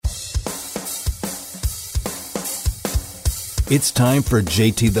It's time for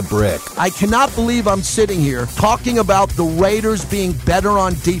JT the Brick. I cannot believe I'm sitting here talking about the Raiders being better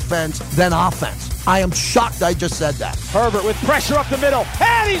on defense than offense. I am shocked I just said that. Herbert with pressure up the middle,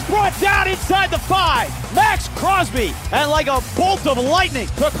 and he's brought down inside the 5. Max Crosby, and like a bolt of lightning,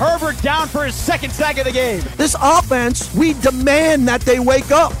 took Herbert down for his second sack of the game. This offense, we demand that they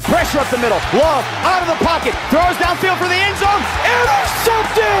wake up. Pressure up the middle, Love out of the pocket, throws downfield for the end zone,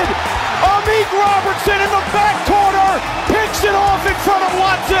 intercepted! Amik Robertson in the back corner, picks it off in front of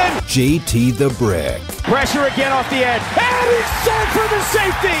Watson. JT the Brick. Pressure again off the edge, and he's set for the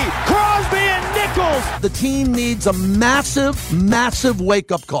safety. Crosby and Nichols. The team needs a massive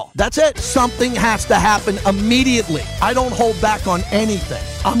wake-up call. That's it. Something has to happen immediately. I don't hold back on anything.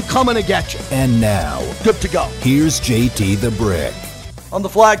 I'm coming to get you. And now, good to go. Here's JT the Brick. On the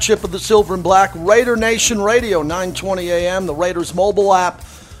flagship of the Silver and Black, Raider Nation Radio, 9:20 a.m., the Raiders mobile app,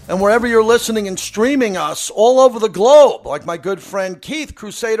 and wherever you're listening and streaming us all over the globe, like my good friend Keith,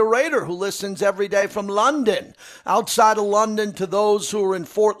 Crusader Raider, who listens every day from London, outside of London to those who are in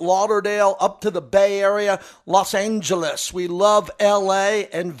Fort Lauderdale, up to the Bay Area, Los Angeles. We love L.A.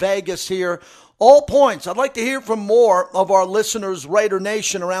 and Vegas here. All points. I'd like to hear from more of our listeners, Raider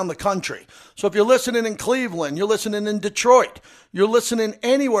Nation, around the country. So if you're listening in Cleveland, you're listening in Detroit, you're listening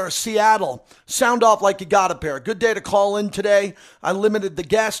anywhere, Seattle, sound off like you got a pair. Good day to call in today. I limited the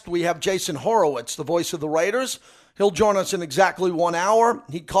guest. We have Jason Horowitz, the voice of the Raiders. He'll join us in exactly 1 hour.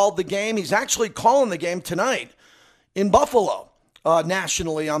 He called the game. He's actually calling the game tonight in Buffalo,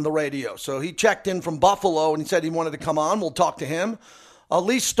 nationally on the radio. So he checked in from Buffalo and he said he wanted to come on. We'll talk to him.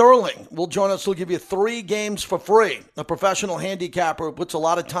 Lee Sterling will join us. He'll give you 3 games for free. A professional handicapper who puts a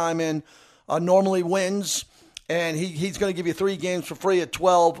lot of time in, normally wins, and he's going to give you 3 games for free at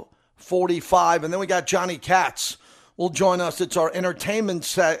 12:45. And then we got Johnny Katz will join us. It's our entertainment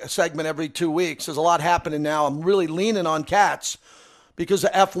segment every 2 weeks. There's a lot happening now. I'm really leaning on Katz because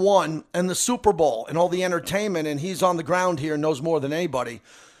of F1 and the Super Bowl and all the entertainment, and he's on the ground here and knows more than anybody.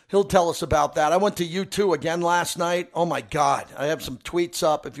 He'll tell us about that. I went to U2 again last night. Oh, my God. I have some tweets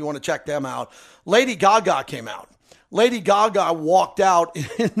up if you want to check them out. Lady Gaga came out. Lady Gaga walked out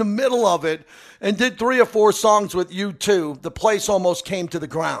in the middle of it and did 3 or 4 songs with U2. The place almost came to the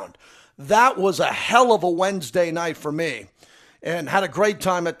ground. That was a hell of a Wednesday night for me. And had a great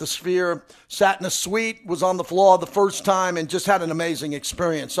time at the Sphere. Sat in a suite, was on the floor the first time, and just had an amazing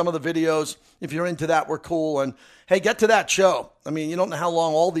experience. Some of the videos, if you're into that, were cool. And, hey, get to that show. I mean, you don't know how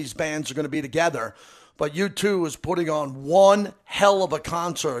long all these bands are going to be together. But U2 is putting on one hell of a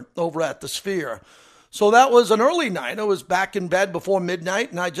concert over at the Sphere. So that was an early night. I was back in bed before midnight,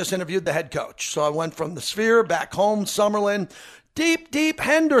 and I just interviewed the head coach. So I went from the Sphere back home, Summerlin, Deep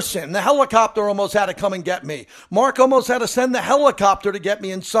Henderson. The helicopter almost had to come and get me. Mark almost had to send the helicopter to get me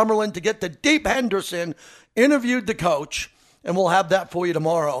in Summerlin to get to Deep Henderson. Interviewed the coach, and we'll have that for you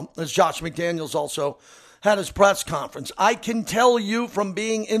tomorrow, as Josh McDaniels also had his press conference. I can tell you from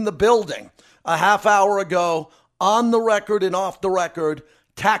being in the building a half hour ago, on the record and off the record,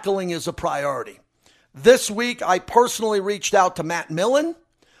 tackling is a priority. This week, I personally reached out to Matt Millen,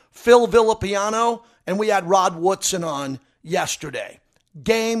 Phil Villapiano, and we had Rod Woodson on yesterday.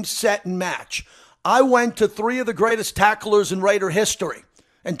 Game, set, and match. I went to 3 of the greatest tacklers in Raider history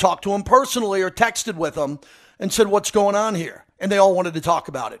and talked to them personally or texted with them and said, what's going on here? And they all wanted to talk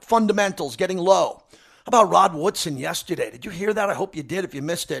about it. Fundamentals, getting low. How about Rod Woodson yesterday? Did you hear that? I hope you did. If you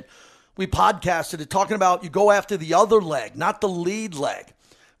missed it, we podcasted it talking about you go after the other leg, not the lead leg.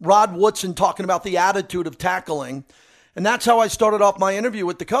 Rod Woodson talking about the attitude of tackling. And that's how I started off my interview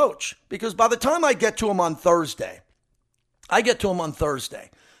with the coach. Because by the time I get to him on Thursday,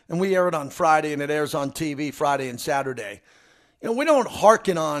 and we air it on Friday, and it airs on TV Friday and Saturday. You know, we don't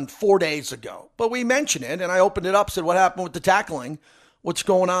hearken on 4 days ago, but we mention it, and I opened it up, said, what happened with the tackling? What's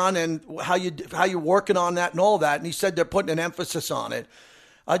going on, and how you're working on that and all that. And he said they're putting an emphasis on it.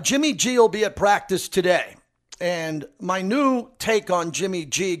 Jimmy G will be at practice today. And my new take on Jimmy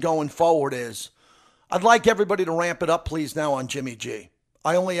G going forward is I'd like everybody to ramp it up, please, now on Jimmy G.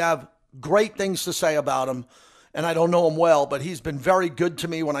 I only have great things to say about him. And I don't know him well, but he's been very good to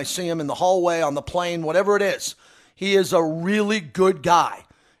me when I see him in the hallway, on the plane, whatever it is. He is a really good guy.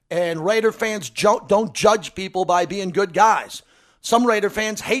 And Raider fans don't judge people by being good guys. Some Raider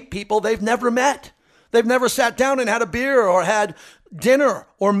fans hate people they've never met. They've never sat down and had a beer or had dinner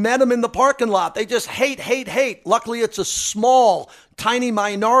or met them in the parking lot. They just hate. Luckily, it's a small, tiny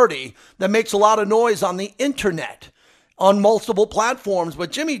minority that makes a lot of noise on the internet, on multiple platforms.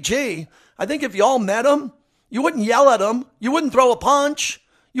 But Jimmy G, I think if you all met him, you wouldn't yell at him. You wouldn't throw a punch.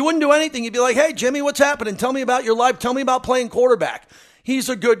 You wouldn't do anything. You'd be like, hey, Jimmy, what's happening? Tell me about your life. Tell me about playing quarterback. He's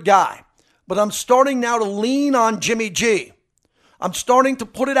a good guy. But I'm starting now to lean on Jimmy G I'm starting to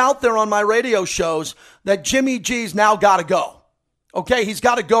put it out there on my radio shows that Jimmy G's now got to go. Okay, he's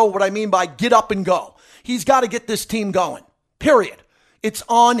got to go. What I mean by get up and go. He's got to get this team going. Period. It's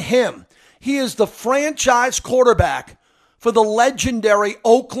on him. He is the franchise quarterback for the legendary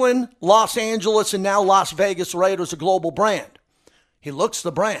Oakland, Los Angeles, and now Las Vegas Raiders, a global brand. He looks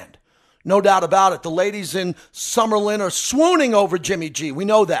the brand. No doubt about it. The ladies in Summerlin are swooning over Jimmy G. We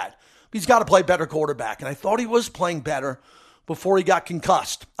know that. He's got to play better quarterback. And I thought he was playing better before he got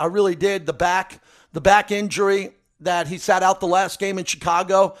concussed. I really did. The back injury that he sat out the last game in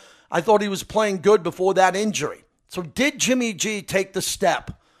Chicago, I thought he was playing good before that injury. So did Jimmy G take the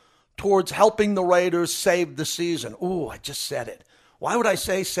step towards helping the Raiders save the season? Ooh, I just said it. Why would I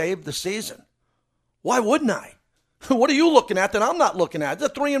say save the season? Why wouldn't I? What are you looking at that I'm not looking at?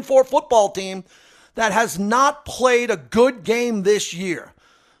 It's a 3-4 football team that has not played a good game this year.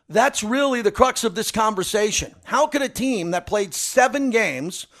 That's really the crux of this conversation. How could a team that played 7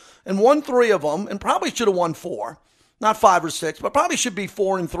 games and won 3 of them, and probably should have won 4, not 5 or 6, but probably should be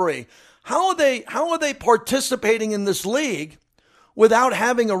 4 and 3. How are they participating in this league without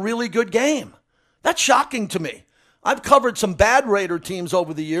having a really good game? That's shocking to me. I've covered some bad Raider teams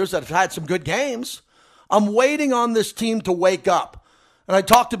over the years that have had some good games. I'm waiting on this team to wake up. And I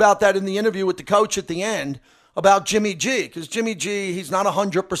talked about that in the interview with the coach at the end about Jimmy G, because Jimmy G, he's not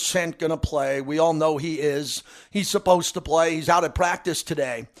 100% going to play. We all know he is. He's supposed to play. He's out at practice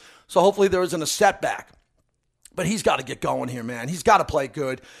today. So hopefully there isn't a setback. But he's got to get going here, man. He's got to play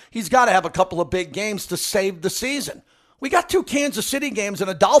good. He's got to have a couple of big games to save the season. We got 2 Kansas City games and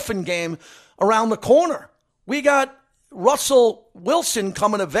a Dolphin game around the corner. We got Russell Wilson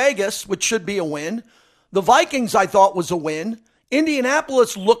coming to Vegas, which should be a win. The Vikings, I thought, was a win.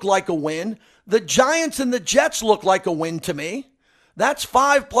 Indianapolis looked like a win. The Giants and the Jets look like a win to me. That's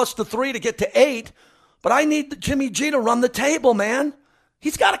 5 plus the 3 to get to 8. But I need Jimmy G to run the table, man.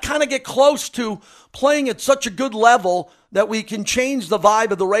 He's got to kind of get close to playing at such a good level that we can change the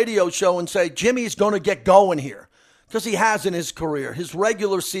vibe of the radio show and say, Jimmy's going to get going here. Because he has in his career. His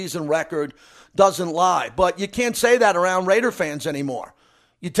regular season record doesn't lie. But you can't say that around Raider fans anymore.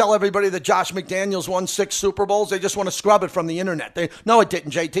 You tell everybody that Josh McDaniels won 6 Super Bowls, they just want to scrub it from the internet. No, it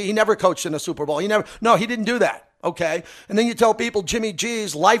didn't, JT. He never coached in a Super Bowl. He didn't do that. Okay? And then you tell people Jimmy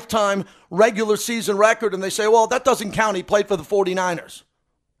G's lifetime regular season record, and they say, well, that doesn't count. He played for the 49ers.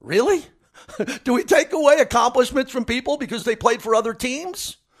 Really? Do we take away accomplishments from people because they played for other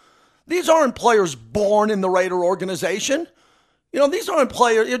teams? These aren't players born in the Raider organization. These aren't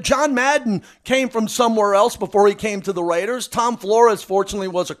players. John Madden came from somewhere else before he came to the Raiders. Tom Flores, fortunately,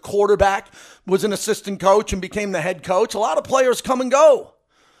 was a quarterback, was an assistant coach, and became the head coach. A lot of players come and go.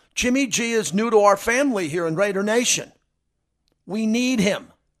 Jimmy G is new to our family here in Raider Nation. We need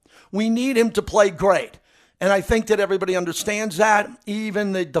him. We need him to play great. And I think that everybody understands that,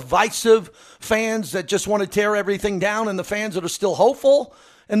 even the divisive fans that just want to tear everything down, and the fans that are still hopeful,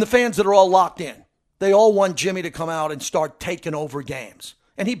 and the fans that are all locked in. They all want Jimmy to come out and start taking over games.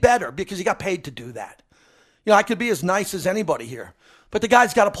 And he better, because he got paid to do that. I could be as nice as anybody here, but the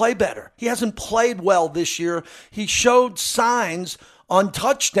guy's got to play better. He hasn't played well this year. He showed signs on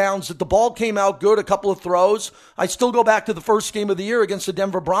touchdowns that the ball came out good, a couple of throws. I still go back to the first game of the year against the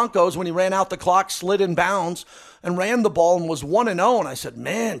Denver Broncos when he ran out the clock, slid in bounds, and ran the ball and was 1-0. And I said,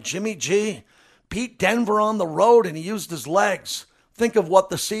 man, Jimmy G beat Denver on the road and he used his legs. Think of what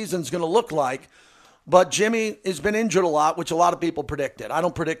the season's going to look like. But Jimmy has been injured a lot, which a lot of people predicted. I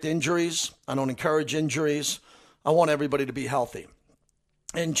don't predict injuries. I don't encourage injuries. I want everybody to be healthy.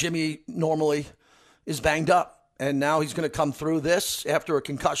 And Jimmy normally is banged up. And now he's going to come through this after a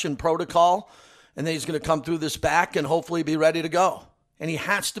concussion protocol. And then he's going to come through this back and hopefully be ready to go. And he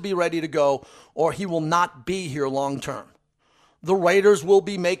has to be ready to go or he will not be here long term. The Raiders will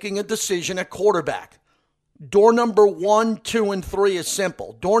be making a decision at quarterback. Door number 1, 2, and 3 is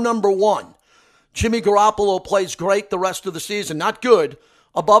simple. Door number 1, Jimmy Garoppolo plays great the rest of the season. Not good,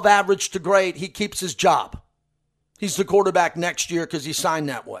 above average to great. He keeps his job. He's the quarterback next year because he signed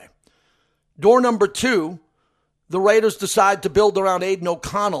that way. Door number 2, the Raiders decide to build around Aiden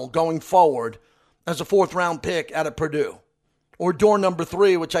O'Connell going forward as a 4th-round pick out of Purdue. Or door number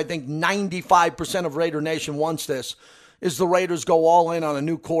 3, which I think 95% of Raider Nation wants this, is the Raiders go all in on a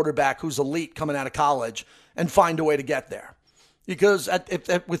new quarterback who's elite coming out of college and find a way to get there. Because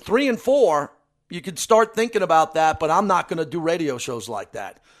with 3 and 4, you could start thinking about that, but I'm not going to do radio shows like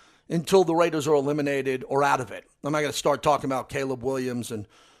that until the Raiders are eliminated or out of it. I'm not going to start talking about Caleb Williams and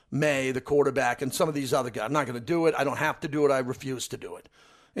May, the quarterback, and some of these other guys. I'm not going to do it. I don't have to do it. I refuse to do it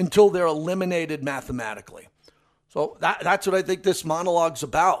until they're eliminated mathematically. So that's what I think this monologue's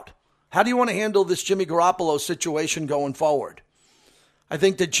about. How do you want to handle this Jimmy Garoppolo situation going forward? I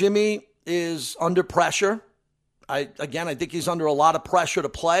think that Jimmy is under pressure. I think he's under a lot of pressure to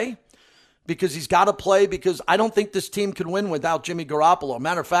play because he's got to play because I don't think this team can win without Jimmy Garoppolo.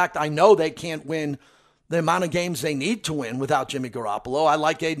 Matter of fact, I know they can't win the amount of games they need to win without Jimmy Garoppolo. I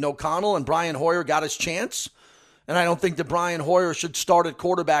like Aiden O'Connell, and Brian Hoyer got his chance. And I don't think that Brian Hoyer should start at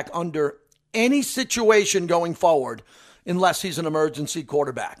quarterback under any situation going forward unless he's an emergency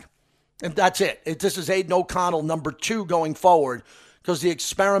quarterback. And that's it. This is Aiden O'Connell, number 2 going forward because the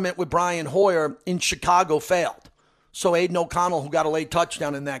experiment with Brian Hoyer in Chicago failed. So Aiden O'Connell, who got a late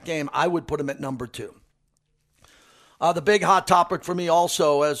touchdown in that game, I would put him at number 2. The big hot topic for me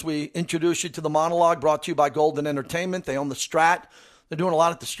also, as we introduce you to the monologue, brought to you by Golden Entertainment. They own the Strat. They're doing a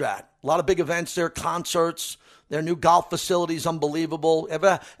lot at the Strat. A lot of big events there, concerts. Their new golf facilities, unbelievable.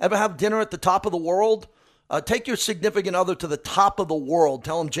 Ever have dinner at the top of the world? Take your significant other to the top of the world.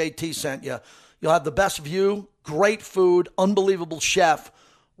 Tell them JT sent you. You'll have the best view, great food, unbelievable chef,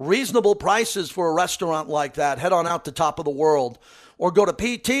 reasonable prices for a restaurant like that. Head on out to top of the world. Or go to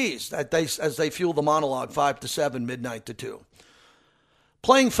PT's as they fuel the monologue, 5 to 7, midnight to 2.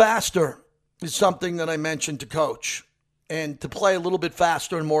 Playing faster is something that I mentioned to Coach. And to play a little bit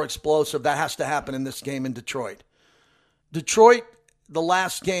faster and more explosive, that has to happen in this game in Detroit. Detroit, the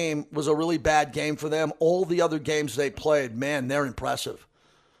last game was a really bad game for them. All the other games they played, man, they're impressive.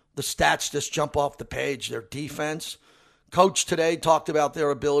 The stats just jump off the page. Their defense. Coach today talked about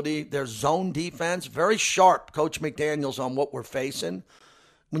their ability, their zone defense, very sharp, Coach McDaniels, on what we're facing.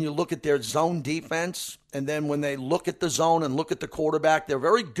 When you look at their zone defense, and then when they look at the zone and look at the quarterback, they're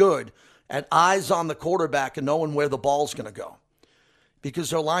very good at eyes on the quarterback and knowing where the ball's going to go because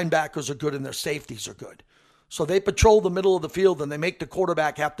their linebackers are good and their safeties are good. So they patrol the middle of the field and they make the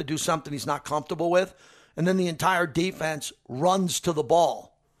quarterback have to do something he's not comfortable with, and then the entire defense runs to the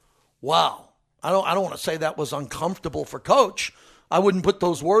ball. Wow. I don't want to say that was uncomfortable for Coach. I wouldn't put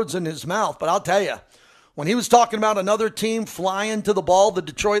those words in his mouth, but I'll tell you, when he was talking about another team flying to the ball, the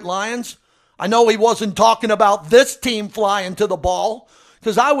Detroit Lions, I know he wasn't talking about this team flying to the ball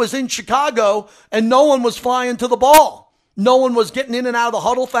because I was in Chicago and no one was flying to the ball. No one was getting in and out of the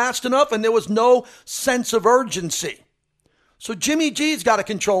huddle fast enough, and there was no sense of urgency. So Jimmy G's got to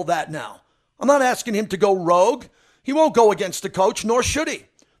control that now. I'm not asking him to go rogue. He won't go against the coach, nor should he.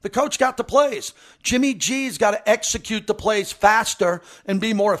 The coach got the plays. Jimmy G's got to execute the plays faster and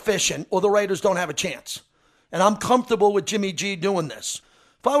be more efficient, or the Raiders don't have a chance. And I'm comfortable with Jimmy G doing this.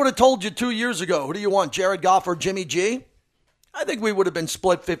 If I would have told you 2 years ago, who do you want, Jared Goff or Jimmy G? I think we would have been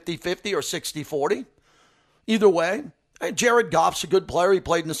split 50-50 or 60-40. Either way, Jared Goff's a good player. He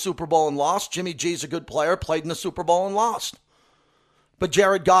played in the Super Bowl and lost. Jimmy G's a good player, played in the Super Bowl and lost. But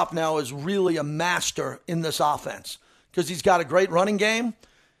Jared Goff now is really a master in this offense because he's got a great running game.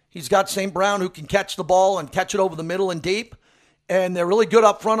 He's got St. Brown who can catch the ball and catch it over the middle and deep. And they're really good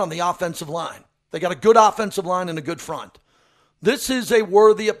up front on the offensive line. They got a good offensive line and a good front. This is a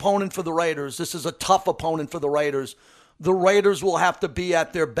worthy opponent for the Raiders. This is a tough opponent for the Raiders. The Raiders will have to be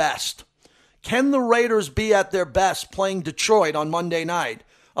at their best. Can the Raiders be at their best playing Detroit on Monday night,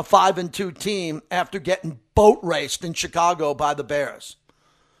 a 5-2 team, after getting boat raced in Chicago by the Bears?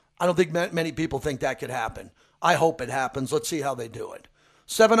 I don't think many people think that could happen. I hope it happens. Let's see how they do it.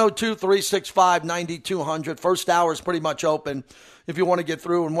 702-365-9200. First hour is pretty much open if you want to get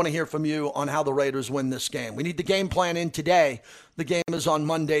through and want to hear from you on how the Raiders win this game. We need the game plan in today. The game is on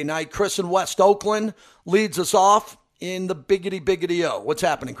Monday night. Chris in West Oakland leads us off in the biggity-biggity-o. What's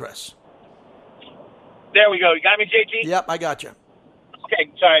happening, Chris? There we go. You got me, JT? Yep, I got you.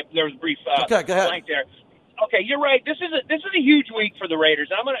 Okay, sorry. There was a brief okay, go ahead. blank there. Okay, you're right. This is a huge week for the Raiders.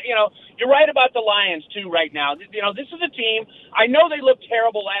 You're right about the Lions too right now. This is a team. I know they looked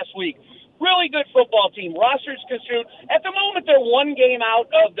terrible last week. Really good football team. Rosters construed. At the moment, they're one game out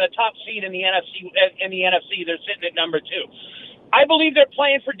of the top seed in the NFC. They're sitting at number 2. I believe they're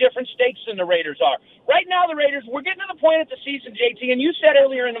playing for different stakes than the Raiders are. Right now, the Raiders, we're getting to the point of the season, JT, and you said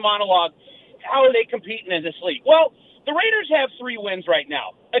earlier in the monologue, how are they competing in this league? Well, the Raiders have 3 wins right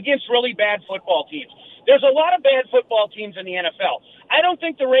now against really bad football teams. There's a lot of bad football teams in the NFL. I don't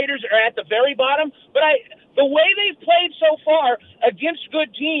think the Raiders are at the very bottom, but the way they've played so far against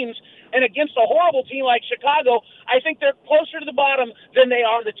good teams and against a horrible team like Chicago, I think they're closer to the bottom than they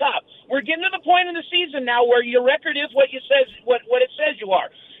are the top. We're getting to the point in the season now where your record is what it says you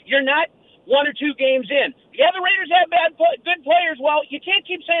are. You're not 1 or 2 games in. Yeah, the Raiders have good players. Well, you can't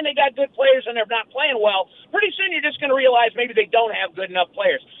keep saying they got good players and they're not playing well. Pretty soon you're just going to realize maybe they don't have good enough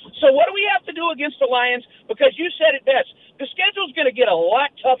players. So what do we have to do against the Lions? Because you said it best. The schedule's going to get a lot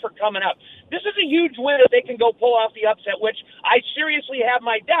tougher coming up. This is a huge win if they can go pull off the upset, which I seriously have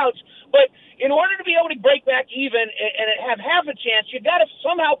my doubts. But in order to be able to break back even and have half a chance, you got to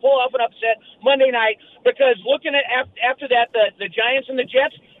somehow pull off an upset Monday night, because looking at after that, the Giants and the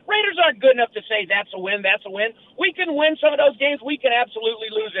Jets, Raiders aren't good enough to say that's a win, that's a win. We can win some of those games. We can absolutely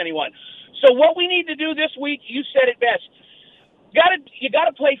lose anyone. So what we need to do this week, you said it best, you got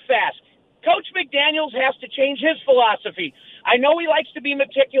to play fast. Coach McDaniels has to change his philosophy. I know he likes to be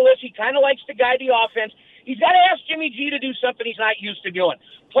meticulous. He kind of likes to guide the offense. He's got to ask Jimmy G to do something he's not used to doing,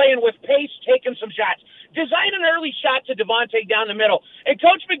 playing with pace, taking some shots. Design an early shot to Devontae down the middle. And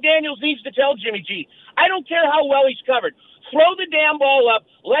Coach McDaniels needs to tell Jimmy G, I don't care how well he's covered. Throw the damn ball up.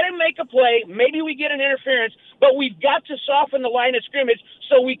 Let him make a play. Maybe we get an interference, but we've got to soften the line of scrimmage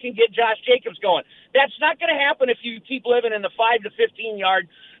so we can get Josh Jacobs going. That's not going to happen if you keep living in the 5 to 15-yard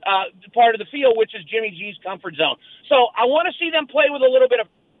part of the field, which is Jimmy G's comfort zone. So I want to see them play with a little bit of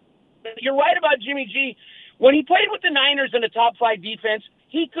 – you're right about Jimmy G. When he played with the Niners in the top 5 defense,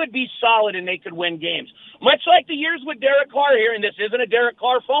 he could be solid and they could win games. Much like the years with Derek Carr here, and this isn't a Derek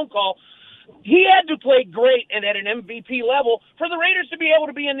Carr phone call, he had to play great and at an MVP level for the Raiders to be able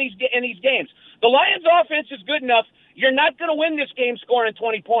to be in these games. The Lions' offense is good enough. You're not going to win this game scoring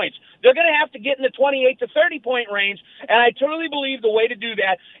 20 points. They're going to have to get in the 28 to 30-point range, and I totally believe the way to do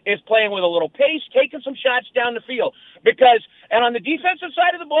that is playing with a little pace, taking some shots down the field. And on the defensive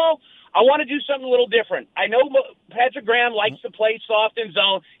side of the ball, I want to do something a little different. I know Patrick Graham likes to play soft in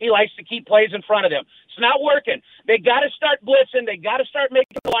zone. He likes to keep plays in front of them. It's not working. They got to start blitzing. They got to start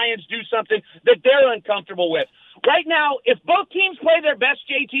making the Lions do something that they're uncomfortable with. Right now, if both teams play their best,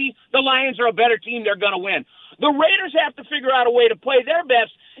 JT, the Lions are a better team. They're going to win. The Raiders have to figure out a way to play their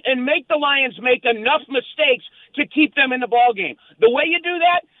best and make the Lions make enough mistakes to keep them in the ballgame. The way you do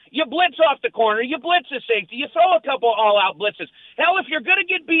that, you blitz off the corner, you blitz the safety, you throw a couple all-out blitzes. Hell, if you're going to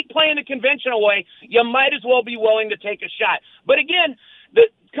get beat playing the conventional way, you might as well be willing to take a shot. But again,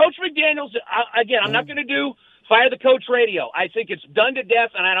 Coach McDaniels, I'm not going to do fire the coach radio. I think it's done to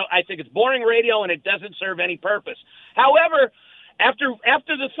death, and I think it's boring radio, and it doesn't serve any purpose. However, after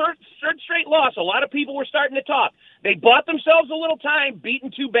the third straight loss, a lot of people were starting to talk. They bought themselves a little time,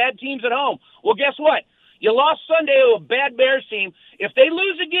 beating 2 bad teams at home. Well, guess what? You lost Sunday to a bad Bears team. If they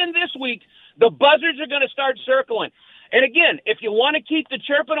lose again this week, the buzzards are going to start circling. And again, if you want to keep the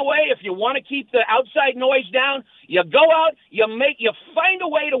chirping away, if you want to keep the outside noise down, you go out, you find a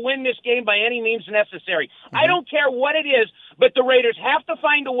way to win this game by any means necessary. Mm-hmm. I don't care what it is, but the Raiders have to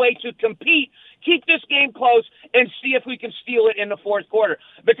find a way to compete, keep this game close, and see if we can steal it in the fourth quarter.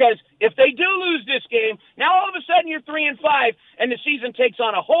 Because if they do lose this game, now all of a sudden you're 3-5, and the season takes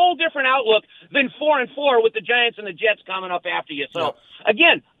on a whole different outlook than 4-4 with the Giants and the Jets coming up after you. So,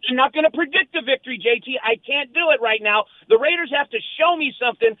 Again, I'm not going to predict a victory, JT. I can't do it right now. The Raiders have to show me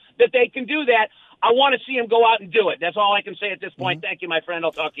something that they can do that. I want to see them go out and do it. That's all I can say at this point. Mm-hmm. Thank you, my friend.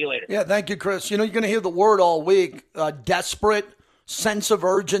 I'll talk to you later. Yeah, thank you, Chris. You're going to hear the word all week, desperate, sense of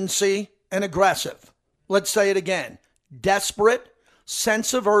urgency, and aggressive. Let's say it again. Desperate,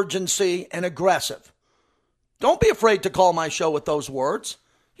 sense of urgency, and aggressive. Don't be afraid to call my show with those words.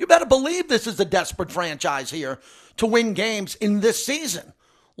 You better believe this is a desperate franchise here to win games in this season.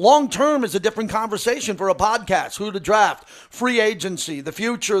 Long term is a different conversation for a podcast. Who to draft, free agency, the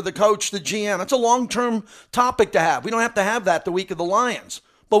future, the coach, the GM. It's a long-term topic to have. We don't have to have that the week of the Lions.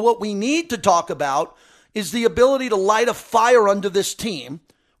 But what we need to talk about is the ability to light a fire under this team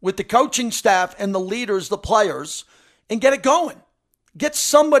with the coaching staff and the leaders, the players, and get it going. Get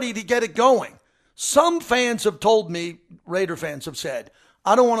somebody to get it going. Some fans have told me, Raider fans have said,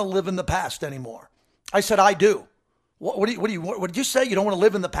 I don't want to live in the past anymore. I said, I do. What did you say? You don't want to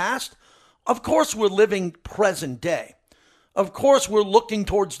live in the past? Of course we're living present day. Of course we're looking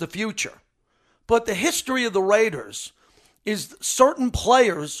towards the future. But the history of the Raiders is certain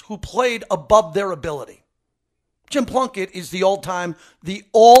players who played above their ability. Jim Plunkett is the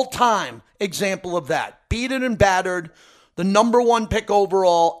all-time example of that. Beaten and battered, the number 1 pick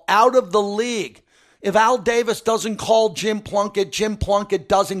overall, out of the league. If Al Davis doesn't call Jim Plunkett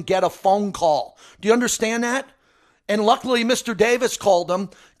doesn't get a phone call. Do you understand that? And luckily, Mr. Davis called him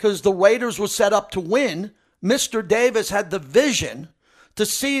because the Raiders were set up to win. Mr. Davis had the vision to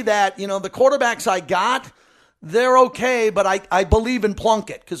see that, the quarterbacks I got, they're okay, but I believe in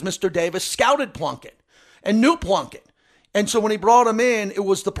Plunkett because Mr. Davis scouted Plunkett and knew Plunkett. And so when he brought him in, it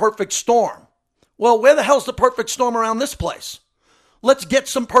was the perfect storm. Well, where the hell's the perfect storm around this place? Let's get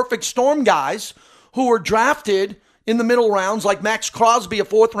some perfect storm guys who were drafted in the middle rounds, like Max Crosby, a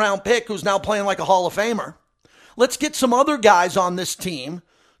 4th-round pick who's now playing like a Hall of Famer. Let's get some other guys on this team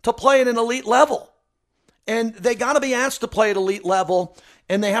to play at an elite level. And they got to be asked to play at elite level,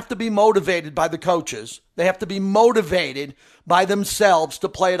 and they have to be motivated by the coaches. They have to be motivated by themselves to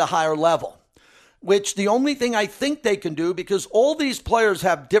play at a higher level, which the only thing I think they can do, because all these players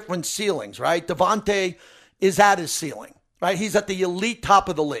have different ceilings, right? Devontae is at his ceiling, right? He's at the elite top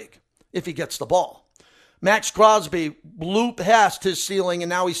of the league if he gets the ball. Max Crosby blew past his ceiling, and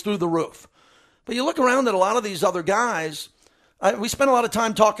now he's through the roof. But you look around at a lot of these other guys. We spent a lot of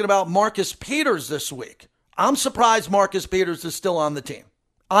time talking about Marcus Peters this week. I'm surprised Marcus Peters is still on the team.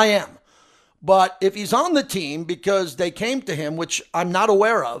 I am. But if he's on the team because they came to him, which I'm not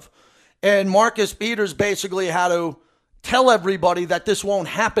aware of, and Marcus Peters basically had to tell everybody that this won't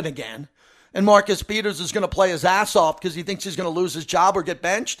happen again, and Marcus Peters is going to play his ass off because he thinks he's going to lose his job or get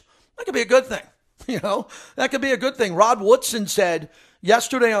benched, that could be a good thing. That could be a good thing. Rod Woodson said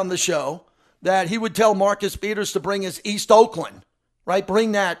yesterday on the show that he would tell Marcus Peters to bring his East Oakland, right?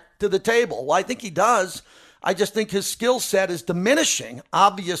 Bring that to the table. Well, I think he does. I just think his skill set is diminishing,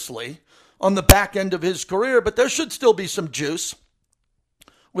 obviously, on the back end of his career, but there should still be some juice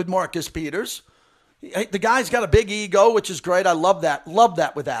with Marcus Peters. The guy's got a big ego, which is great. I love that. Love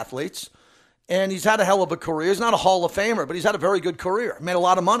that with athletes. And he's had a hell of a career. He's not a Hall of Famer, but he's had a very good career. Made a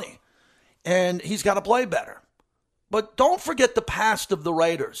lot of money. And he's got to play better. But don't forget the past of the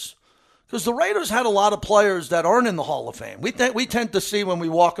Raiders, because the Raiders had a lot of players that aren't in the Hall of Fame. We tend to see when we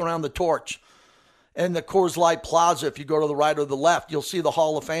walk around the Torch and the Coors Light Plaza, if you go to the right or the left, you'll see the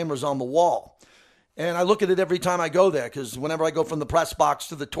Hall of Famers on the wall. And I look at it every time I go there, because whenever I go from the press box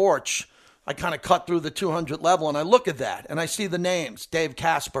to the Torch, I kind of cut through the 200 level, and I look at that, and I see the names: Dave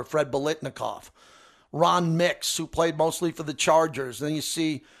Casper, Fred Biletnikoff, Ron Mix, who played mostly for the Chargers. Then you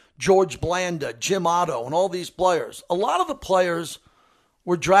see George Blanda, Jim Otto, and all these players. A lot of the players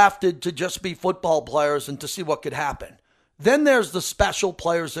were drafted to just be football players and to see what could happen. Then there's the special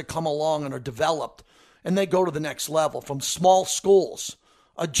players that come along and are developed, and they go to the next level from small schools.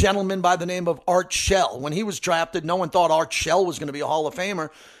 A gentleman by the name of Art Shell. When he was drafted, no one thought Art Shell was going to be a Hall of Famer.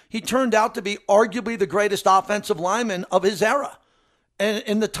 He turned out to be arguably the greatest offensive lineman of his era and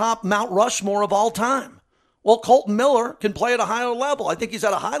in the top Mount Rushmore of all time. Well, Colton Miller can play at a higher level. I think he's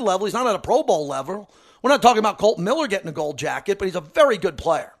at a high level. He's not at a Pro Bowl level. We're not talking about Colton Miller getting a gold jacket, but he's a very good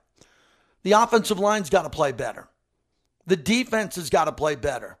player. The offensive line's got to play better. The defense has got to play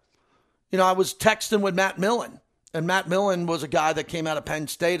better. I was texting with Matt Millen, and Matt Millen was a guy that came out of Penn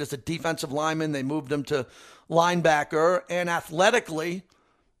State as a defensive lineman. They moved him to linebacker, and athletically,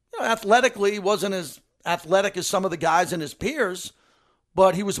 he wasn't as athletic as some of the guys and his peers,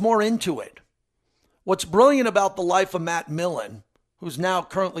 but he was more into it. What's brilliant about the life of Matt Millen, who's now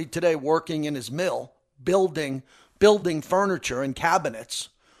currently today working in his mill, building furniture and cabinets,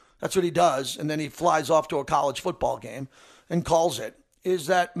 that's what he does, and then he flies off to a college football game and calls it, is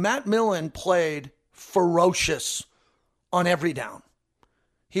that Matt Millen played ferocious on every down.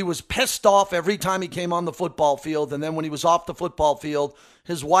 He was pissed off every time he came on the football field, and then when he was off the football field,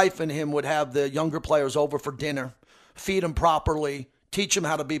 his wife and him would have the younger players over for dinner, feed them properly, teach them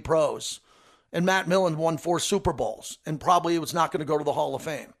how to be pros. And Matt Millen won 4 Super Bowls, and probably was not going to go to the Hall of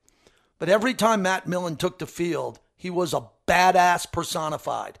Fame. But every time Matt Millen took the field, he was a badass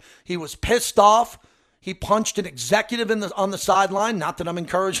personified. He was pissed off. He punched an executive on the sideline. Not that I'm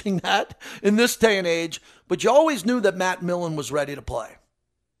encouraging that in this day and age, but you always knew that Matt Millen was ready to play.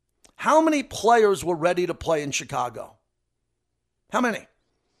 How many players were ready to play in Chicago? How many?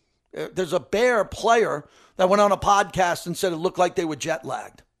 There's a Bear player that went on a podcast and said it looked like they were jet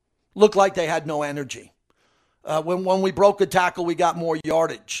lagged. Looked like they had no energy. When we broke a tackle, we got more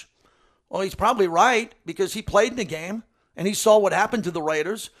yardage. Well, he's probably right, because he played in the game and he saw what happened to the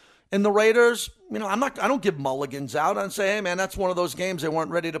Raiders. And the Raiders, I don't give mulligans out and say, hey man, that's one of those games they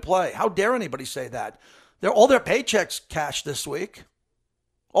weren't ready to play. How dare anybody say that? All their paychecks cashed this week.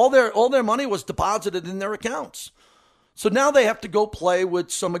 All their money was deposited in their accounts. So now they have to go play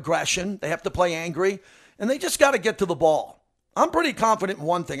with some aggression. They have to play angry, and they just got to get to the ball. I'm pretty confident in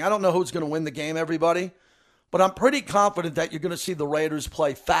one thing. I don't know who's going to win the game, everybody, but I'm pretty confident that you're going to see the Raiders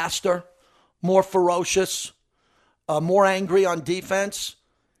play faster, more ferocious, more angry on defense,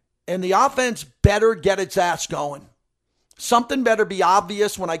 and the offense better get its ass going. Something better be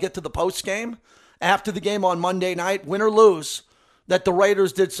obvious when I get to the post game, after the game on Monday night, win or lose, that the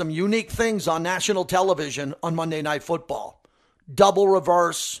Raiders did some unique things on national television on Monday Night Football. Double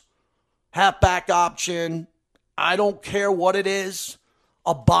reverse, halfback option, I don't care what it is,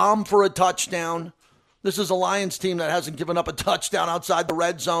 a bomb for a touchdown, This is a Lions team that hasn't given up a touchdown outside the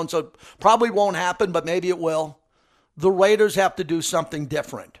red zone, so it probably won't happen, but maybe it will. The Raiders have to do something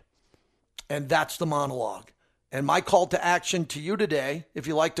different, and that's the monologue. And my call to action to you today, if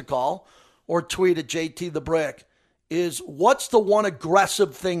you like to call or tweet at JT the Brick, is what's the one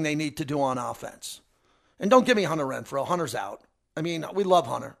aggressive thing they need to do on offense? And don't give me Hunter Renfrow. Hunter's out. I mean, we love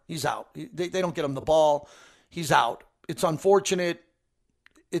Hunter. He's out. They don't get him the ball. He's out. It's unfortunate.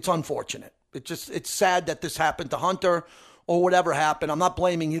 It's unfortunate. It's sad that this happened to Hunter or whatever happened. I'm not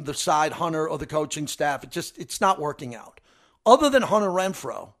blaming either side, Hunter or the coaching staff. It's not working out. Other than Hunter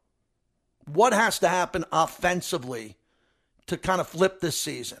Renfrow, what has to happen offensively to kind of flip this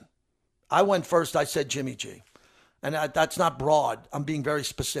season? I went first. I said Jimmy G. And that's not broad. I'm being very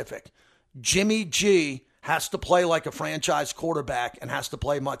specific. Jimmy G has to play like a franchise quarterback and has to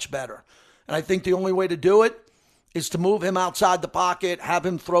play much better. And I think the only way to do it is to move him outside the pocket, have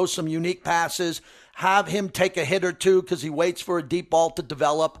him throw some unique passes, have him take a hit or two because he waits for a deep ball to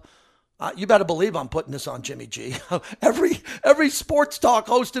develop. You better believe I'm putting this on Jimmy G. Every sports talk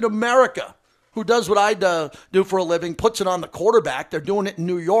host in America who does what I do for a living puts it on the quarterback. They're doing it in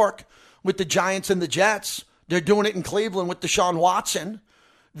New York with the Giants and the Jets. They're doing it in Cleveland with Deshaun Watson.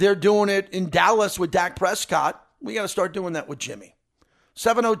 They're doing it in Dallas with Dak Prescott. We got to start doing that with Jimmy.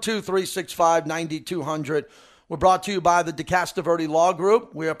 702-365-9200. We're brought to you by the DeCastaverde Law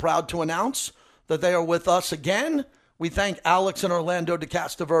Group. We are proud to announce that they are with us again. We thank Alex and Orlando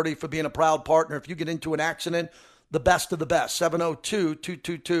DeCastaverde for being a proud partner. If you get into an accident, the best of the best.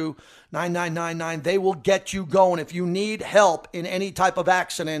 702-222-9999. They will get you going. If you need help in any type of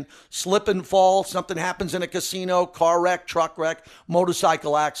accident, slip and fall, something happens in a casino, car wreck, truck wreck,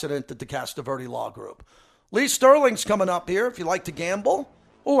 motorcycle accident, the DeCastaverde Law Group. Lee Sterling's coming up here if you like to gamble.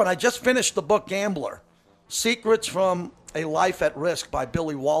 Oh, and I just finished the book Gambler, Secrets from a Life at Risk by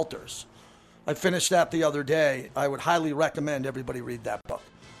Billy Walters. I finished that the other day. I would highly recommend everybody read that book,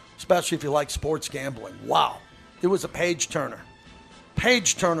 especially if you like sports gambling. Wow. It was a page turner.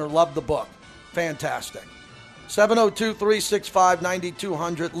 Page turner, loved the book. Fantastic.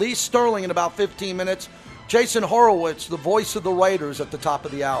 702-365-9200. Lee Sterling in about 15 minutes. Jason Horowitz, the voice of the Raiders, at the top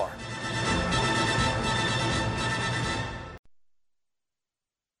of the hour.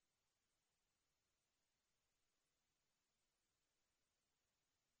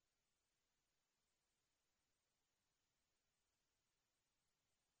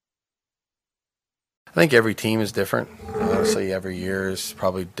 I think every team is different. Honestly, every year is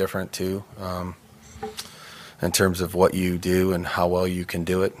probably different too, in terms of what you do and how well you can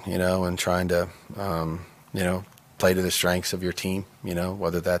do it, and trying to, play to the strengths of your team,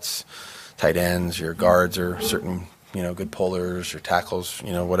 whether that's tight ends, your guards, or certain, good pullers or tackles,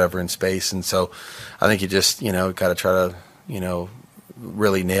 whatever in space. And so I think you just, got to try to,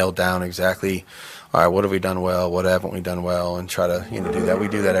 really nail down exactly, all right, what have we done well, what haven't we done well, and try to, do that. We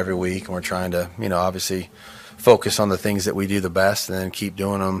do that every week, and we're trying to, obviously focus on the things that we do the best and then keep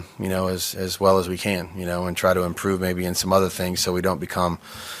doing them, as well as we can, and try to improve maybe in some other things so we don't become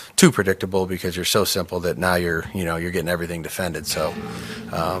too predictable because you're so simple that now you're getting everything defended. So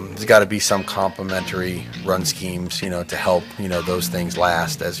there's got to be some complementary run schemes, to help, those things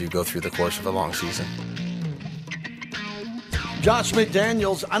last as you go through the course of a long season. Josh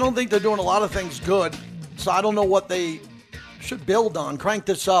McDaniels, I don't think they're doing a lot of things good, so I don't know what they should build on. Crank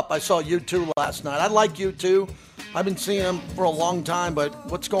this up. I saw U2 last night. I like U2. I've been seeing them for a long time, but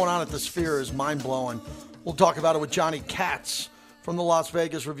what's going on at the Sphere is mind-blowing. We'll talk about it with Johnny Katz from the Las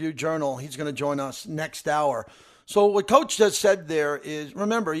Vegas Review-Journal. He's going to join us next hour. So what Coach just said there is,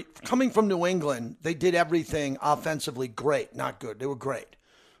 remember, coming from New England, they did everything offensively great, not good. They were great.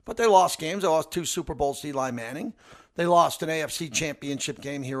 But they lost games. They lost 2 Super Bowls to Eli Manning. They lost an AFC championship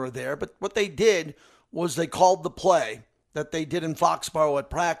game here or there. But what they did was they called the play that they did in Foxborough at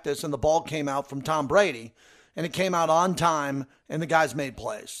practice, and the ball came out from Tom Brady, and it came out on time, and the guys made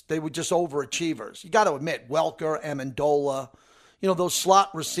plays. They were just overachievers. You got to admit, Welker, Amendola, those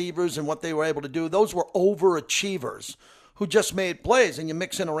slot receivers and what they were able to do, those were overachievers who just made plays. And you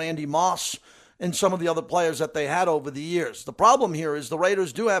mix in a Randy Moss and some of the other players that they had over the years. The problem here is the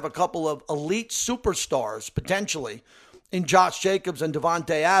Raiders do have a couple of elite superstars, potentially, in Josh Jacobs and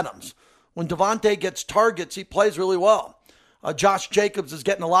Devontae Adams. When Devontae gets targets, he plays really well. Josh Jacobs is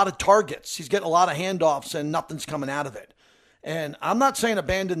getting a lot of targets. He's getting a lot of handoffs, and nothing's coming out of it. And I'm not saying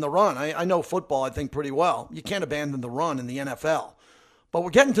abandon the run. I know football, I think, pretty well. You can't abandon the run in the NFL. But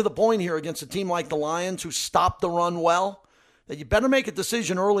we're getting to the point here against a team like the Lions who stopped the run well, that you better make a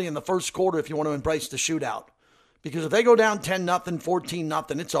decision early in the first quarter if you want to embrace the shootout. Because if they go down 10-0,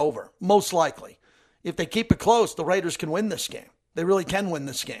 14-0, it's over, most likely. If they keep it close, the Raiders can win this game. They really can win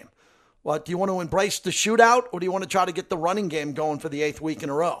this game. What, do you want to embrace the shootout, or do you want to try to get the running game going for the 8th week in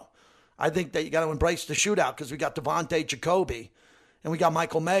a row? I think that you got to embrace the shootout because we got Devontae Jacoby and we got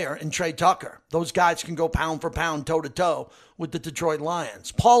Michael Mayer and Trey Tucker. Those guys can go pound for pound, toe-to-toe with the Detroit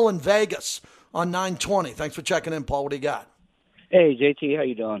Lions. Paul in Vegas on 920. Thanks for checking in, Paul. What do you got? Hey, JT, how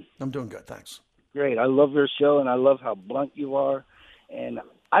you doing? I'm doing good, thanks. Great. I love your show, and I love how blunt you are. And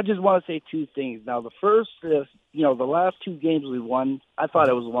I just want to say two things. Now, the first is, the last 2 games we won, I thought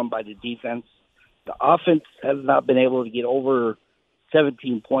it was won by the defense. The offense has not been able to get over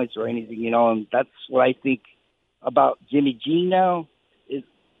 17 points or anything, and that's what I think about Jimmy G now. Is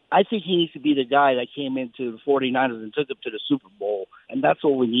I think he needs to be the guy that came into the 49ers and took him to the Super Bowl, and that's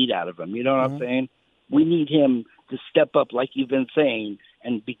what we need out of him. You know what I'm saying? We need him to step up, like you've been saying,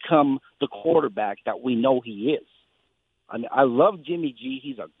 and become the quarterback that we know he is. I mean, I love Jimmy G.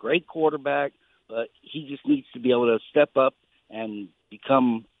 He's a great quarterback, but he just needs to be able to step up and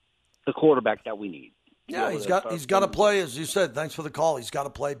become the quarterback that we need. Yeah, he's got to play, as you said. Thanks for the call. He's got to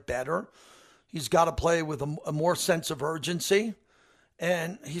play better. He's got to play with a more sense of urgency,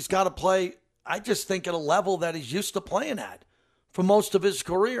 and he's got to play, I just think, at a level that he's used to playing at for most of his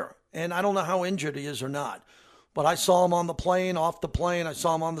career. And I don't know how injured he is or not, but I saw him on the plane, off the plane. I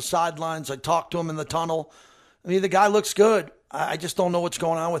saw him on the sidelines. I talked to him in the tunnel. I mean, the guy looks good. I just don't know what's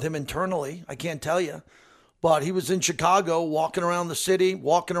going on with him internally. I can't tell you. But he was in Chicago, walking around the city,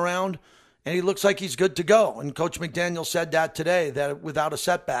 and he looks like he's good to go. And Coach McDaniel said that today, that without a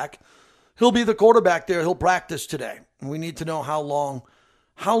setback, he'll be the quarterback there. He'll practice today. And we need to know how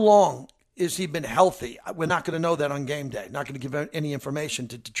long has he been healthy. We're not going to know that on game day. Not going to give any information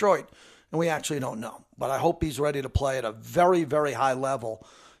to Detroit. And we actually don't know. But I hope he's ready to play at a very, very high level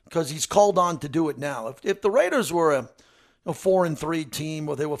because he's called on to do it now. If the Raiders were a 4-3 team,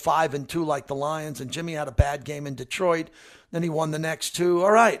 or they were 5-2 like the Lions, and Jimmy had a bad game in Detroit, then he won the next 2,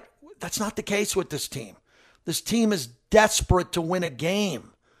 all right. That's not the case with this team. This team is desperate to win a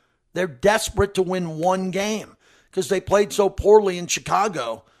game. They're desperate to win one game because they played so poorly in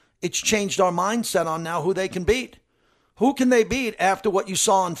Chicago. It's changed our mindset on now who they can beat. Who can they beat after what you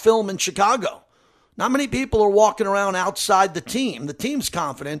saw on film in Chicago? Not many people are walking around outside the team. The team's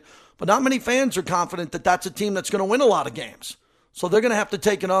confident, but not many fans are confident that that's a team that's going to win a lot of games. So they're going to have to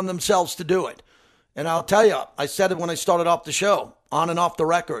take it on themselves to do it. And I'll tell you, I said it when I started off the show, on and off the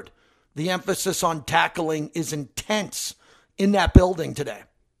record. The emphasis on tackling is intense in that building today.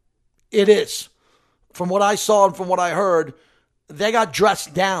 It is. From what I saw and from what I heard, they got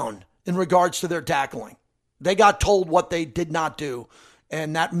dressed down in regards to their tackling. They got told what they did not do,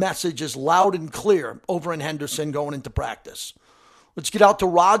 and that message is loud and clear over in Henderson going into practice. Let's get out to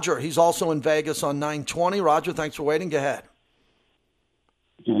Roger. He's also in Vegas on 920. Roger, thanks for waiting. Go ahead.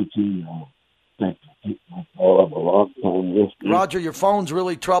 JT, thank you. I'm a long time listener. Roger, your phone's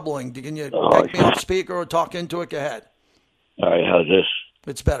really troubling. Can you take me off speaker or talk into it? Go ahead. All right, how's this?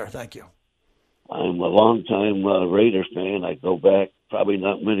 It's better, thank you. I'm a long-time Raiders fan. I go back, probably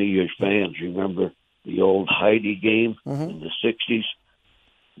not many of your fans remember the old Heidi game in the 60s.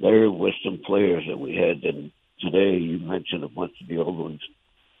 There was some players that we had, and today you mentioned a bunch of the old ones.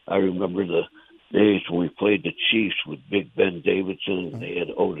 I remember the days when we played the Chiefs with Big Ben Davidson, and they had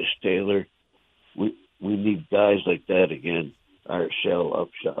Otis Taylor. We need guys like that again. Art Shell,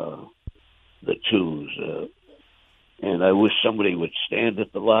 Upshaw, the Twos. And I wish somebody would stand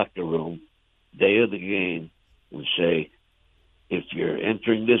at the locker room day of the game and say, if you're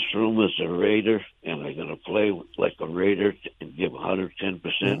entering this room as a Raider and are going to play like a Raider and give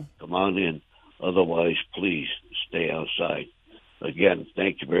 110%, come on in. Otherwise, please stay outside. Again,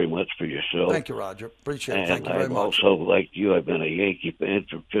 thank you very much for your show. Thank you, Roger. Appreciate it. Thank you very I'm much. also, like you, I've been a Yankee fan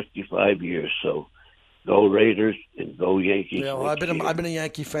for 55 years, so go Raiders and go Yankees. Yeah, well, I've been a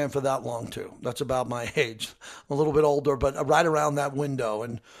Yankee fan for that long, too. That's about my age. I'm a little bit older, but right around that window.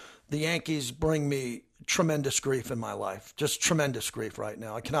 And the Yankees bring me tremendous grief in my life, just tremendous grief right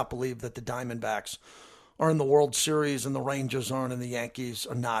now. I cannot believe that the Diamondbacks are in the World Series and the Rangers aren't and the Yankees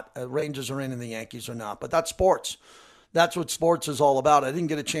are not. Rangers are in and the Yankees are not. But that's sports. That's what sports is all about. I didn't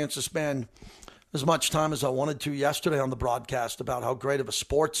get a chance to spend as much time as I wanted to yesterday on the broadcast about how great of a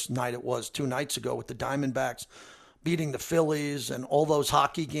sports night it was 2 nights ago with the Diamondbacks beating the Phillies and all those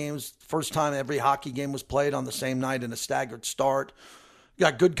hockey games. First time every hockey game was played on the same night in a staggered start.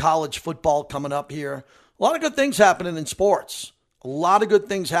 Got good college football coming up here. A lot of good things happening in sports. A lot of good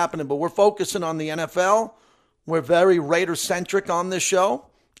things happening, but we're focusing on the NFL. We're very Raider-centric on this show.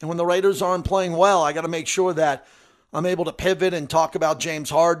 And when the Raiders aren't playing well, I got to make sure that I'm able to pivot and talk about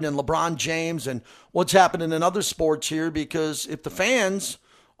James Harden and LeBron James and what's happening in other sports here, because if the fans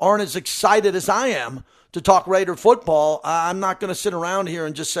aren't as excited as I am to talk Raider football, I'm not going to sit around here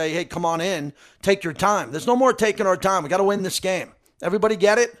and just say, hey, come on in, take your time. There's no more taking our time. We got to win this game. Everybody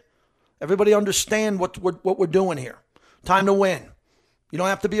get it? Everybody understand what we're doing here. Time to win. You don't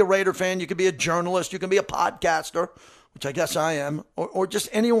have to be a Raider fan. You can be a journalist. You can be a podcaster, which I guess I am, or just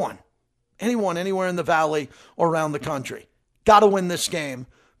anyone anywhere in the Valley or around the country. Got to win this game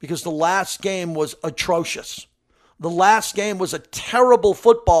because the last game was atrocious. The last game was a terrible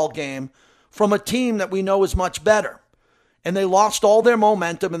football game from a team that we know is much better. And they lost all their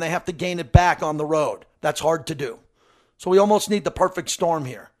momentum and they have to gain it back on the road. That's hard to do. So we almost need the perfect storm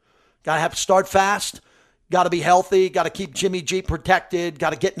here. Got to have to start fast. Got to be healthy. Got to keep Jimmy G protected.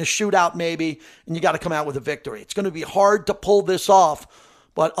 Got to get in a shootout maybe. And you got to come out with a victory. It's going to be hard to pull this off.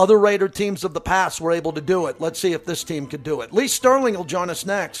 But other Raider teams of the past were able to do it. Let's see if this team could do it. Lee Sterling will join us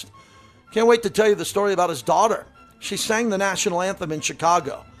next. Can't wait to tell you the story about his daughter. She sang the national anthem in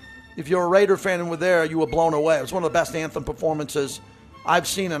Chicago. If you're a Raider fan and were there, you were blown away. It was one of the best anthem performances I've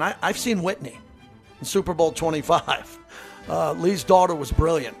seen. And I've seen Whitney in Super Bowl 25. Lee's daughter was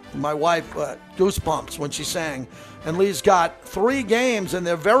brilliant. My wife, goosebumps when she sang. And Lee's got 3 games, and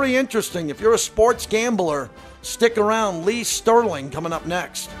they're very interesting. If you're a sports gambler, stick around. Lee Sterling coming up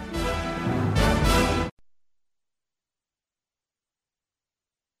next.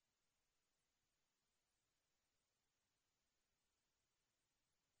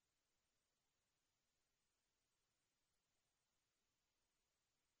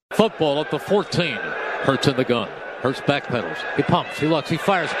 Football at the 14. Hurts in the gun. Hurts backpedals. He pumps. He looks. He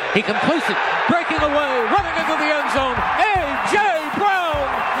fires. He completes it. Breaking away. Running into the end zone. A.J.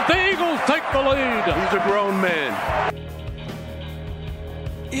 Brown. The Eagles take the lead. He's a grown man.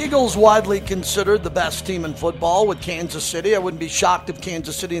 Eagles widely considered the best team in football with Kansas City. I wouldn't be shocked if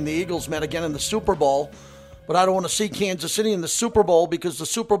Kansas City and the Eagles met again in the Super Bowl. But I don't want to see Kansas City in the Super Bowl because the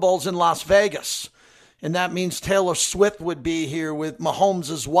Super Bowl's in Las Vegas. And that means Taylor Swift would be here with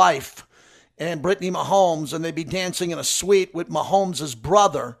Mahomes' wife and Brittany Mahomes, and they'd be dancing in a suite with Mahomes'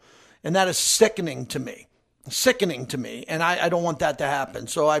 brother. And that is sickening to me. Sickening to me. And I don't want that to happen.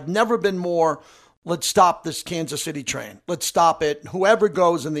 So I've never been more, let's stop this Kansas City train. Let's stop it. Whoever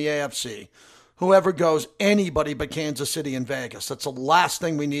goes in the AFC, whoever goes, anybody but Kansas City and Vegas. That's the last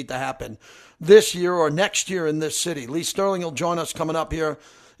thing we need to happen this year or next year in this city. Lee Sterling will join us coming up here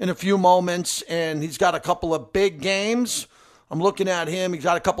in a few moments, and he's got a couple of big games. I'm looking at him. He's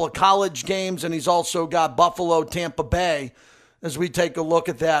got a couple of college games, and he's also got Buffalo, Tampa Bay as we take a look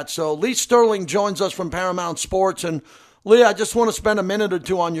at that. So Lee Sterling joins us from Paramount Sports. And Lee, I just want to spend a minute or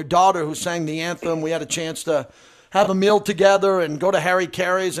two on your daughter who sang the anthem. We had a chance to have a meal together and go to Harry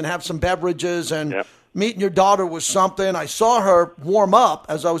Caray's and have some beverages. And meeting your daughter was something. I saw her warm up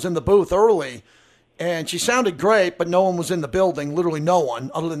as I was in the booth early. And she sounded great, but no one was in the building, literally no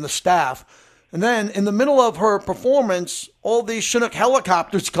one, other than the staff. And then in the middle of her performance, all these Chinook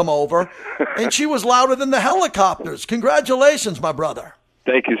helicopters come over, and she was louder than the helicopters. Congratulations, my brother.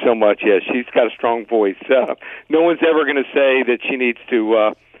 Thank you so much. Yeah, she's got a strong voice. No one's ever going to say that she needs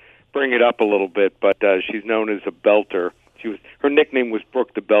to bring it up a little bit, but she's known as a belter. Her nickname was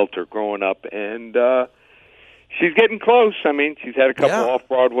Brooke the Belter growing up, and she's getting close. I mean, she's had a couple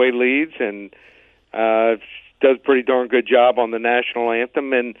off-Broadway leads, and does a pretty darn good job on the national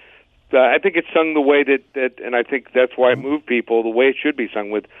anthem, and I think it's sung the way that, and I think that's why it moved people, the way it should be sung,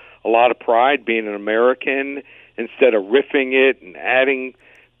 with a lot of pride, being an American, instead of riffing it and adding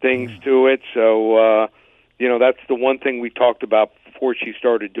things to it. So, that's the one thing we talked about before she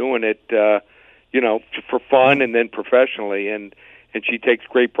started doing it, for fun and then professionally, and she takes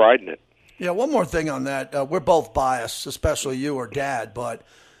great pride in it. Yeah, one more thing on that. We're both biased, especially you or Dad, but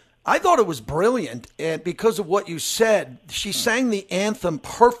I thought it was brilliant, and because of what you said, she sang the anthem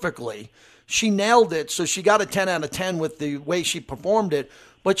perfectly. She nailed it, so she got a 10 out of 10 with the way she performed it,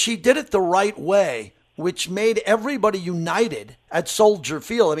 but she did it the right way, which made everybody united at Soldier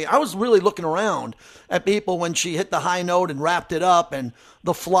Field. I mean, I was really looking around at people when she hit the high note and wrapped it up, and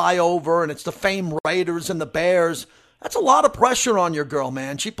the flyover, and it's the famed Raiders and the Bears. That's a lot of pressure on your girl,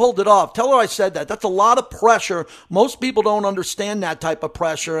 man. She pulled it off. Tell her I said that. That's a lot of pressure. Most people don't understand that type of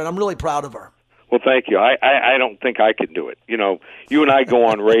pressure, and I'm really proud of her. Well, thank you. I don't think I could do it. You and I go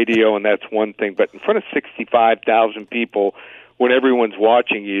on radio, and that's one thing. But in front of 65,000 people, when everyone's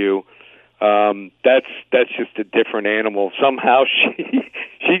watching you, that's just a different animal. Somehow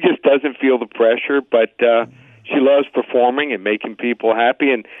she just doesn't feel the pressure, but she loves performing and making people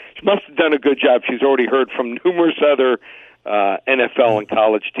happy, and she must have done a good job. She's already heard from numerous other NFL and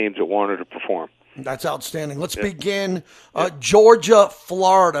college teams that want her to perform. That's outstanding. Let's begin. Georgia,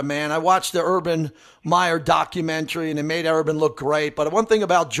 Florida, man. I watched the Urban Meyer documentary, and it made Urban look great. But one thing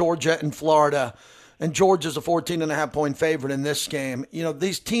about Georgia and Florida, and Georgia's a 14.5-point favorite in this game. You know,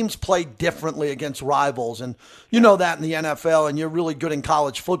 these teams play differently against rivals, and you know that in the NFL, and you're really good in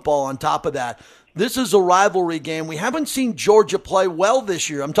college football on top of that. This is a rivalry game. We haven't seen Georgia play well this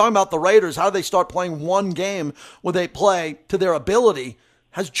year. I'm talking about the Raiders. How do they start playing one game where they play to their ability?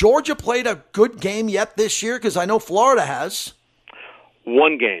 Has Georgia played a good game yet this year? Because I know Florida has.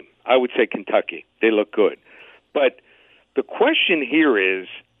 One game. I would say Kentucky. They look good. But the question here is,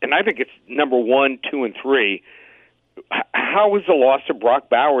 and I think it's number 1, 2, and 3, how is the loss of Brock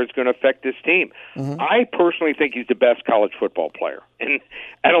Bowers going to affect this team? Mm-hmm. I personally think he's the best college football player. And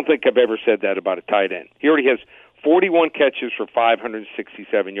I don't think I've ever said that about a tight end. He already has 41 catches for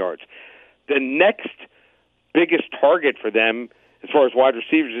 567 yards. The next biggest target for them as far as wide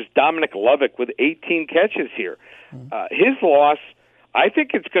receivers is Dominic Lovick with 18 catches here. His loss, I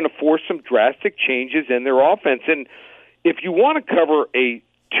think it's going to force some drastic changes in their offense. And if you want to cover a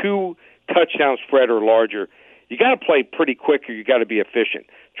 2-touchdown spread or larger, you got to play pretty quick or you got to be efficient.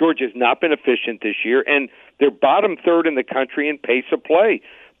 Georgia's not been efficient this year, and they're bottom third in the country in pace of play.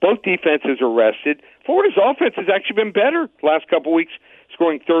 Both defenses are rested. Florida's offense has actually been better the last couple weeks,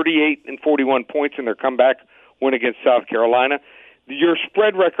 scoring 38 and 41 points in their comeback win against South Carolina. Your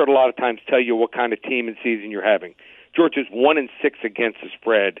spread record a lot of times tell you what kind of team and season you're having. Georgia's 1-6 against the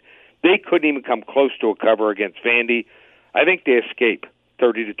spread. They couldn't even come close to a cover against Vandy. I think they escape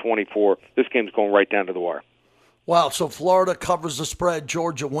 30-24. This game's going right down to the wire. Wow, so Florida covers the spread,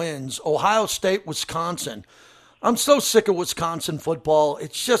 Georgia wins. Ohio State, Wisconsin. I'm so sick of Wisconsin football.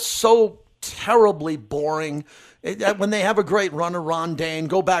 It's just so terribly boring. When they have a great runner, Ron Dane,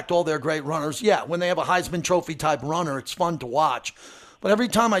 go back to all their great runners. Yeah, when they have a Heisman Trophy type runner, it's fun to watch. But every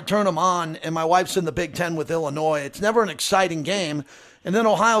time I turn them on, and my wife's in the Big Ten with Illinois, it's never an exciting game. And then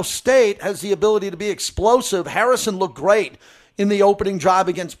Ohio State has the ability to be explosive. Harrison looked great in the opening drive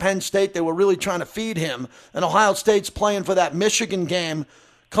against Penn State. They were really trying to feed him. And Ohio State's playing for that Michigan game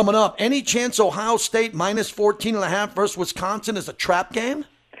coming up. Any chance Ohio State minus 14.5 versus Wisconsin is a trap game?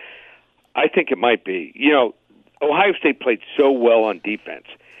 I think it might be. You know, Ohio State played so well on defense.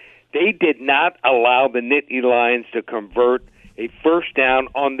 They did not allow the Nittany Lions to convert a first down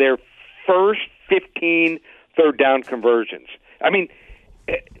on their first 15 third down conversions. I mean,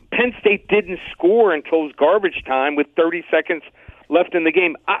 Penn State didn't score until it was garbage time with 30 seconds left in the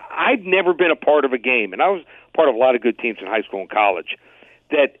game. I've never been a part of a game, and I was part of a lot of good teams in high school and college,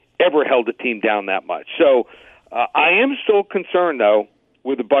 that ever held a team down that much. So I am still concerned, though,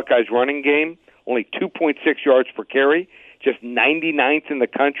 with the Buckeyes running game. Only 2.6 yards per carry, just 99th in the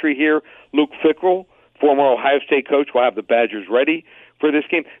country here. Luke Fickell, former Ohio State coach, will have the Badgers ready for this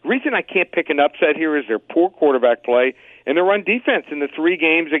game. The reason I can't pick an upset here is their poor quarterback play and their run defense in the 3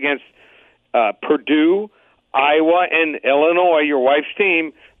 games against Purdue, Iowa, and Illinois, your wife's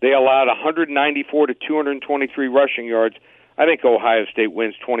team. They allowed 194 to 223 rushing yards. I think Ohio State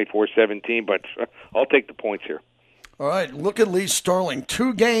wins 24-17, but I'll take the points here. All right, look at Lee Sterling.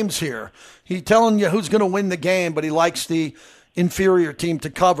 2 games here. He's telling you who's going to win the game, but he likes the inferior team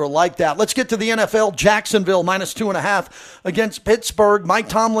to cover like that. Let's get to the NFL. Jacksonville minus 2.5 against Pittsburgh. Mike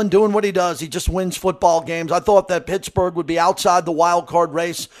Tomlin doing what he does. He just wins football games. I thought that Pittsburgh would be outside the wild card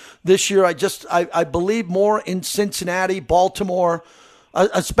race this year. I believe more in Cincinnati, Baltimore,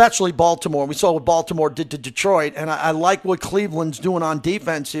 especially Baltimore. We saw what Baltimore did to Detroit, and I like what Cleveland's doing on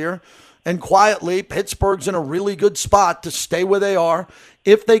defense here. And quietly, Pittsburgh's in a really good spot to stay where they are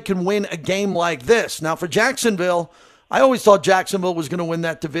if they can win a game like this. Now, for Jacksonville, I always thought Jacksonville was going to win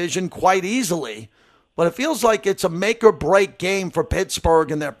that division quite easily. But it feels like it's a make-or-break game for Pittsburgh,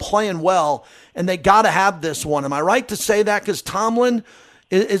 and they're playing well, and they got to have this one. Am I right to say that? Because Tomlin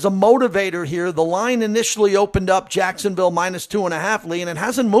is a motivator here. The line initially opened up Jacksonville minus 2.5, Lee, and it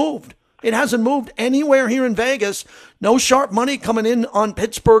hasn't moved. It hasn't moved anywhere here in Vegas. No sharp money coming in on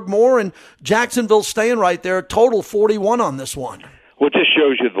Pittsburgh more, and Jacksonville staying right there. Total 41 on this one. Well, it just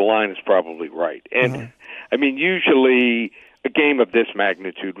shows you the line is probably right. And, I mean, usually a game of this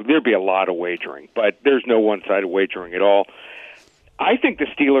magnitude, there'd be a lot of wagering, but there's no one-sided wagering at all. I think the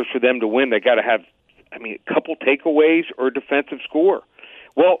Steelers, for them to win, they got to have, a couple takeaways or a defensive score.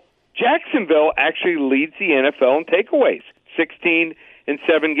 Well, Jacksonville actually leads the NFL in takeaways, 16 in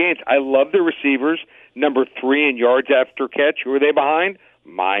 7 games. I love the receivers, number 3 in yards after catch. Who are they behind?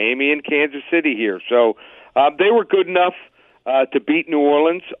 Miami and Kansas City here. So they were good enough to beat New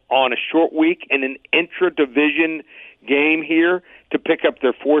Orleans on a short week in an intra-division game here to pick up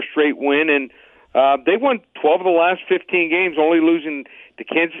their 4th straight win. And They won 12 of the last 15 games, only losing to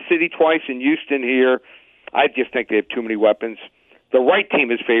Kansas City twice and Houston here. I just think they have too many weapons. The right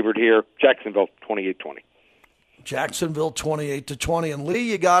team is favored here. Jacksonville, 28-20. Jacksonville 28-20. And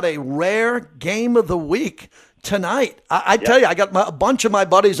Lee, you got a rare game of the week tonight. I tell you, I got a bunch of my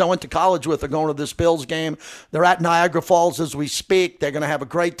buddies I went to college with are going to this Bills game. They're at Niagara Falls as we speak. They're going to have a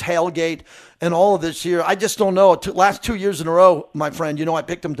great tailgate and all of this year. I just don't know. Last 2 years in a row, my friend, you know, I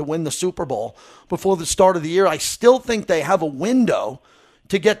picked them to win the Super Bowl before the start of the year. I still think they have a window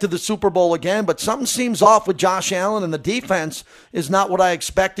to get to the Super Bowl again, but something seems off with Josh Allen, and the defense is not what I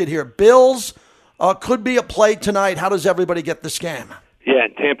expected here. Bills could be a play tonight. How does everybody get this game? Yeah,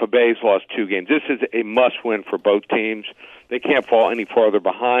 and Tampa Bay's lost 2 games. This is a must-win for both teams. They can't fall any farther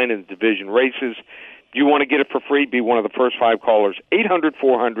behind in the division races. Do you want to get it for free? Be one of the first 5 callers.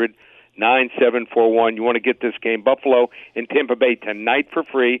 800-400-9741. You want to get this game, Buffalo and Tampa Bay, tonight for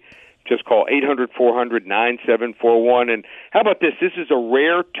free. Just call 800-400-9741. And how about this? This is a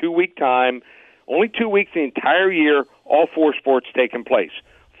rare 2-week time. Only 2 weeks the entire year, all 4 sports taking place.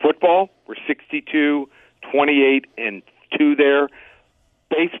 Football, we're 62-28-2 there.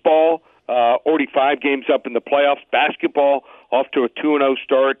 Baseball, already 5 games up in the playoffs. Basketball, off to a 2-0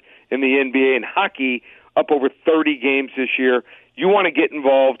 start in the NBA. And hockey, up over 30 games this year. You want to get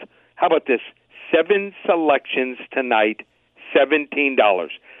involved. How about this? 7 selections tonight, $17.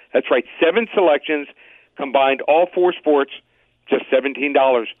 That's right, 7 selections, combined all 4 sports, just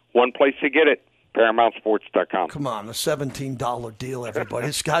 $17. One place to get it. ParamountSports.com. Come on, the $17 deal, everybody.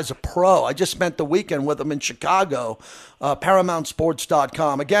 This guy's a pro. I just spent the weekend with him in Chicago.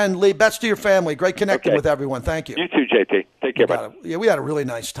 ParamountSports.com. Again, Lee, best to your family. Great connecting with everyone. Thank you. You too, JT. Take care, buddy. Yeah, we had a really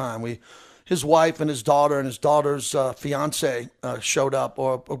nice time. His wife and his daughter and his daughter's fiance showed up,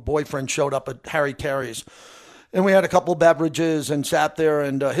 or boyfriend showed up at Harry Carey's. And we had a couple of beverages and sat there,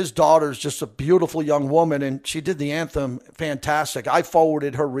 and his daughter's just a beautiful young woman, and she did the anthem fantastic. I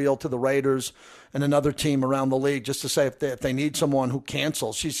forwarded her reel to the Raiders and another team around the league just to say if they need someone who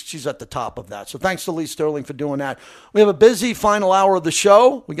cancels, she's at the top of that. So thanks to Lee Sterling for doing that. We have a busy final hour of the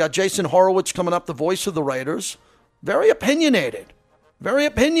show. We got Jason Horowitz coming up, the voice of the Raiders. Very opinionated. Very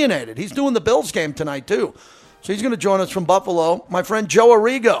opinionated. He's doing the Bills game tonight, too. So he's going to join us from Buffalo. My friend Joe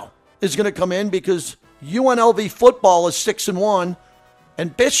Arrigo is going to come in because UNLV football is 6-1,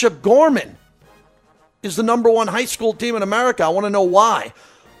 and Bishop Gorman is the number 1 high school team in America. I want to know why.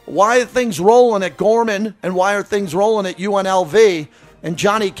 Why are things rolling at Gorman, and why are things rolling at UNLV? And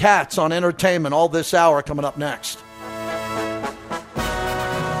Johnny Katz on entertainment all this hour coming up next.